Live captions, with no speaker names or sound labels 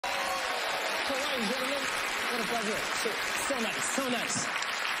and gentlemen, what a pleasure. So nice, so nice.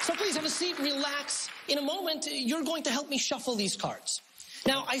 So please have a seat, relax. In a moment, you're going to help me shuffle these cards.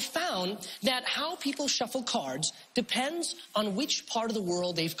 Now, I found that how people shuffle cards depends on which part of the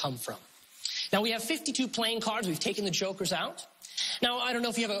world they've come from. Now, we have 52 playing cards. We've taken the jokers out. Now, I don't know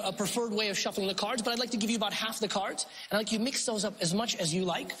if you have a preferred way of shuffling the cards, but I'd like to give you about half the cards, and I'd like you to mix those up as much as you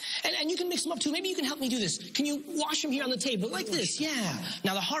like. And you can mix them up, too. Maybe you can help me do this. Can you wash them here on the table like this? Yeah.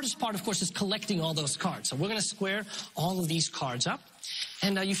 Now, the hardest part, of course, is collecting all those cards. So we're going to square all of these cards up.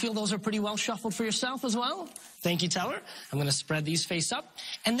 And you feel those are pretty well shuffled for yourself as well? Thank you, Teller. I'm going to spread these face up.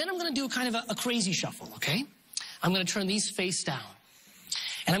 And then I'm going to do kind of a crazy shuffle, okay? I'm going to turn these face down.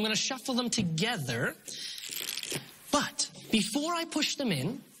 And I'm going to shuffle them together. But before I push them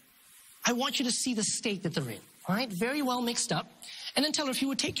in, I want you to see the state that they're in. All right? Very well mixed up. And then, Teller, if you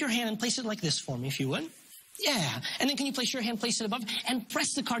would take your hand and place it like this for me, if you would. Yeah. And then can you place your hand, place it above, and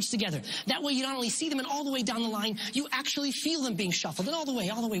press the cards together. That way you not only see them and all the way down the line, you actually feel them being shuffled. And all the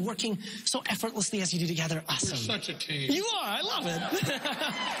way, working so effortlessly as you do together. Awesome. You're such a team. You are. I love it.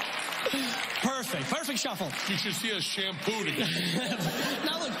 Perfect shuffle. You should see us shampoo together.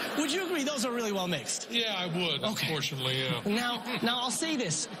 Now look, would you agree those are really well mixed? Yeah, I would, okay. Unfortunately, yeah. Now I'll say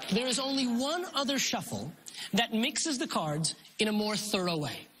this. There is only one other shuffle that mixes the cards in a more thorough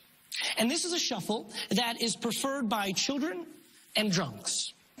way. And this is a shuffle that is preferred by children and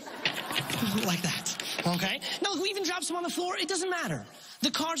drunks. Like that, okay? Now, look, we even drop some on the floor. It doesn't matter.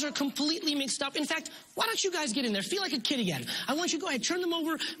 The cards are completely mixed up. In fact, why don't you guys get in there? Feel like a kid again. I want you to go ahead, turn them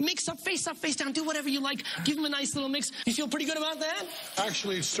over, mix up, face down, do whatever you like. Give them a nice little mix. You feel pretty good about that?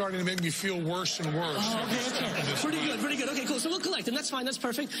 Actually, it's starting to make me feel worse and worse. Oh, okay. Pretty good. Okay, cool. So we'll collect them. That's fine. That's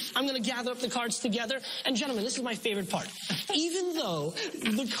perfect. I'm going to gather up the cards together. And gentlemen, this is my favorite part. Even though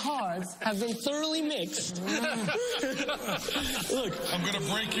the cards have been thoroughly mixed. Look. I'm going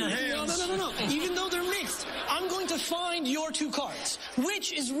to break your hands. No. Even though they're mixed, I'm going to find your two cards,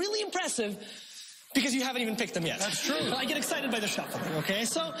 which is really impressive because you haven't even picked them yet. That's true. I get excited by the shuffling, okay?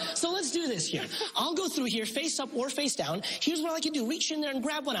 So let's do this here. I'll go through here, face up or face down. Here's what I like you to do. Reach in there and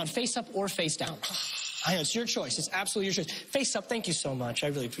grab one out, face up or face down. I know, it's your choice. It's absolutely your choice. Face up, thank you so much. I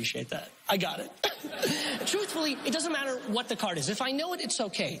really appreciate that. I got it. Truthfully, it doesn't matter what the card is. If I know it, it's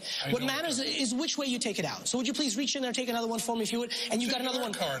okay. What matters is which way you take it out. So would you please reach in there, take another one for me if you would? And you've got another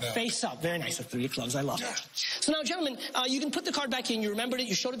one face up. Very nice. Through your clubs. I love it. So now, gentlemen, you can put the card back in. You remembered it.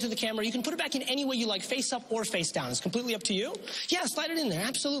 You showed it to the camera. You can put it back in any way you like, face up or face down. It's completely up to you. Yeah, slide it in there.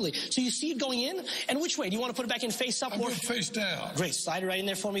 Absolutely. So you see it going in. And which way? Do you want to put it back in face up or face down? Great. Slide it right in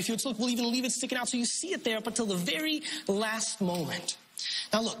there for me if you would. So look, we'll even leave it sticking out so you see it there up until the very last moment.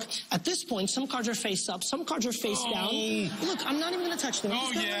 Now look, at this point, some cards are face up, some cards are face down. Look, I'm not even going to touch them.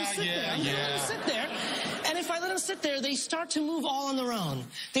 I'm just going to let them sit there. And if I let them sit there, they start to move all on their own.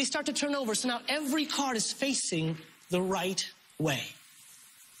 They start to turn over. So now every card is facing the right way.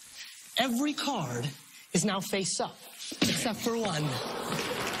 Every card is now face up, except for one.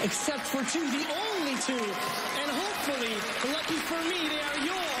 Except for two, the only two. And hopefully, lucky for me, they are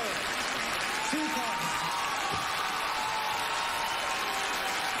your two cards.